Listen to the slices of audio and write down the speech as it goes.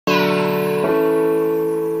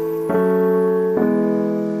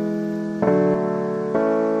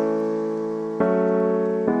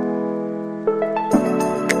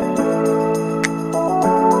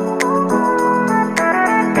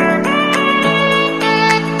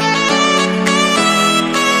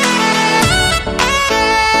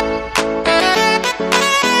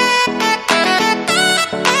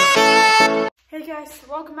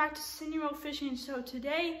So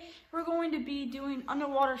today we're going to be doing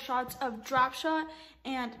underwater shots of drop shot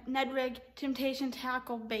and Ned Rig temptation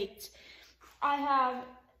tackle baits. I have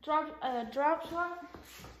drop shot,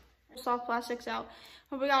 soft plastics out,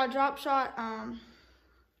 but we got a drop shot.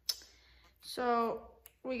 So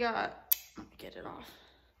we got, let me get it off.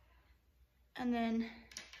 And then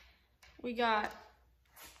we got,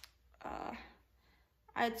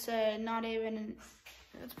 I'd say not even,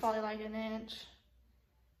 it's probably like an inch.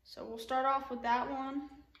 So we'll start off with that one,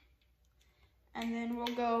 and then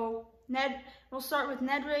we'll start with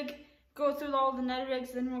Ned Rig, go through all the Ned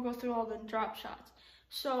Rigs, then we'll go through all the drop shots.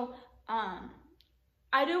 So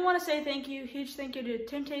I do want to say thank you, huge thank you to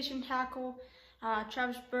Temptation Tackle,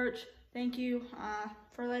 Travis Birch, thank you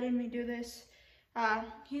for letting me do this.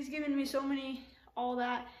 He's given me so many, all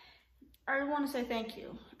that. I want to say thank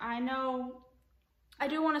you. I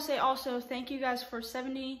do want to say also thank you guys for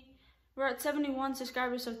we're at 71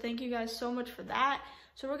 subscribers, so thank you guys so much for that.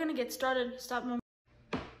 So we're gonna get started.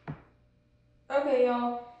 Okay,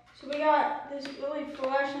 y'all. So we got this really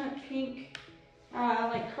fluorescent pink,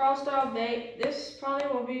 like crawl style bait. This probably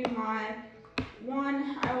will be my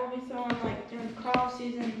one I will be throwing like during crawl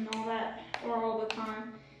season and all that, or all the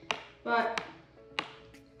time. But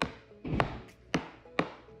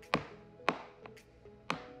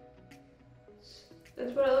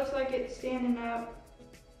that's what it looks like. It's standing up.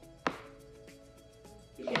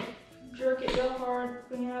 You can jerk it real hard,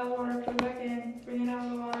 bring it out of the water, put it back in, bring it out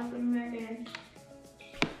of the water, bring it back in.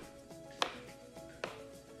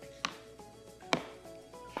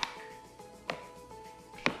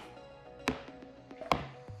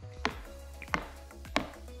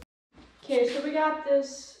 Okay, so we got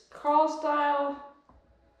this crawl style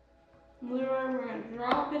lure. We're gonna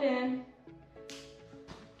drop it in.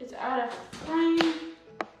 It's out of frame.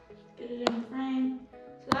 Get it in frame.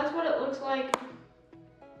 So that's what it looks like.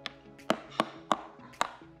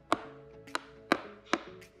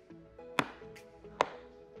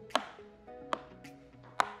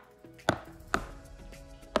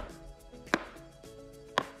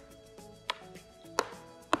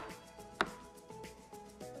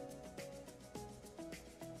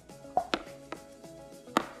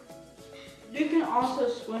 You can also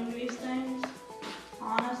swim these things.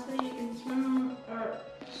 Honestly, you can swim them or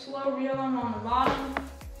slow reel them on the bottom.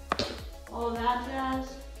 All of that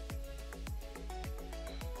jazz.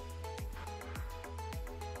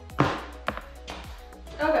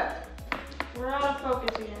 Okay, we're out of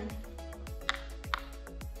focus again.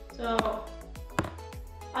 So,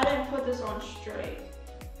 I didn't put this on straight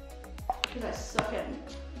because I suck at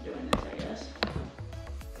doing this, I guess.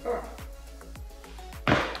 Alright.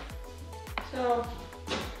 So,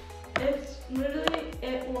 it's literally,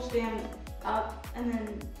 it will stand up and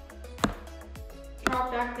then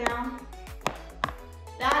drop back down.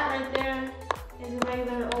 That right there is a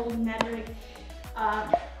regular old Ned Rig.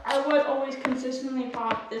 I would always consistently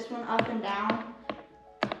pop this one up and down.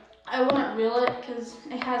 I wouldn't reel it because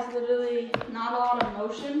it has literally not a lot of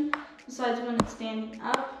motion besides when it's standing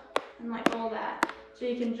up and like all that. So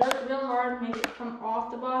you can jerk real hard, make it come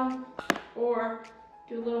off the bottom, or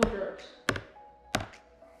do little jerks.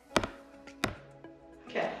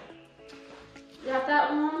 Okay, got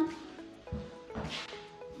that one.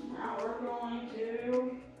 Now we're going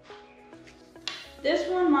to, this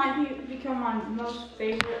one might become my most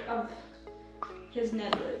favorite of his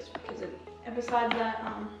Ned Rigs because besides that,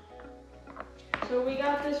 so we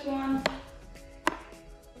got this one.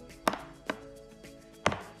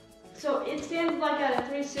 So it stands like at a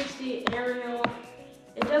 360 aerial.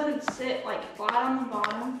 It doesn't sit like flat on the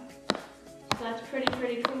bottom. That's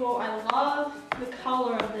pretty cool. I love the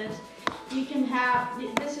color of this. You can have,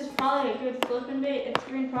 this is probably a good flipping bait. It's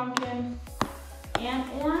green pumpkin and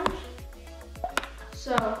orange.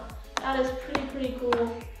 So that is pretty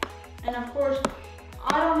cool. And of course,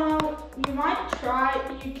 I don't know, you might try,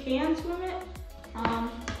 you can swim it.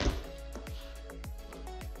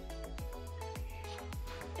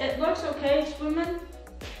 It looks okay swimming.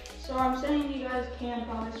 So I'm saying you guys can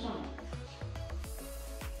probably swim it.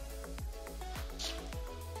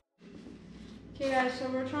 Okay guys, so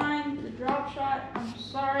we're trying the drop shot. I'm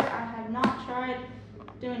sorry, I have not tried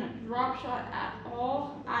doing a drop shot at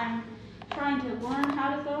all. I'm trying to learn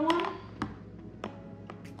how to throw one.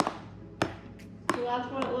 So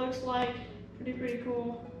that's what it looks like. Pretty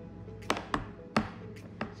cool.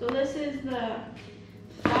 So this is the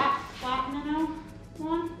flat minnow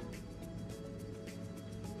one.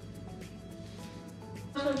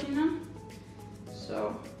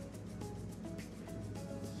 So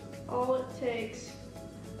all it takes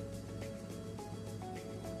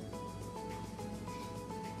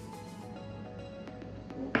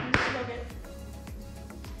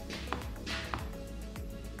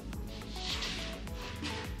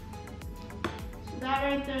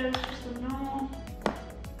right there is just a normal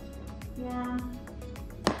worm.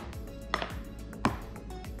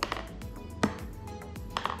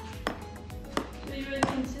 So you would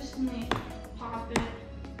consistently pop it.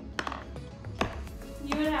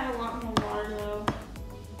 You would have a lot more water though.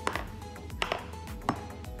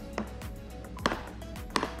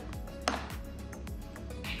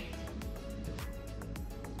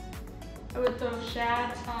 I would throw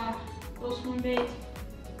shads, little swim baits,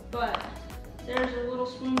 but there's a little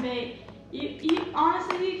swim bait.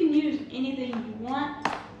 Honestly, you can use anything you want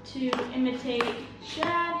to imitate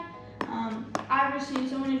shad. I've seen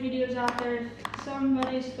so many videos out there. If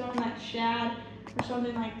somebody's throwing like shad or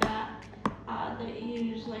something like that, they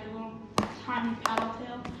use like a little tiny paddle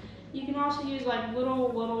tail. You can also use like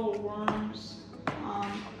little worms,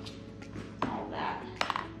 all that.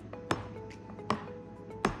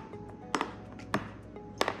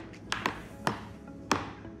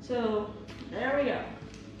 So there we go.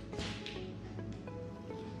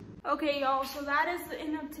 Okay, y'all, so that is the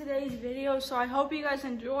end of today's video. So I hope you guys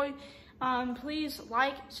enjoy. Please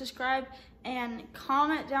like, subscribe, and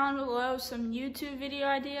comment down below some YouTube video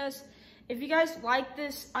ideas. If you guys like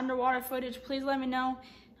this underwater footage, please let me know.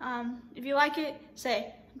 If you like it,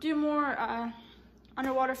 say, do more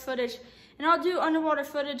underwater footage. And I'll do underwater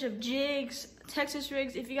footage of jigs, Texas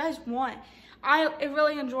rigs, if you guys want. I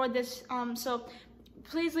really enjoyed this, so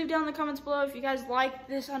please leave down in the comments below if you guys like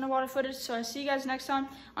this underwater footage. So I'll see you guys next time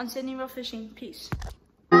on Sydney Reel Fishing. Peace.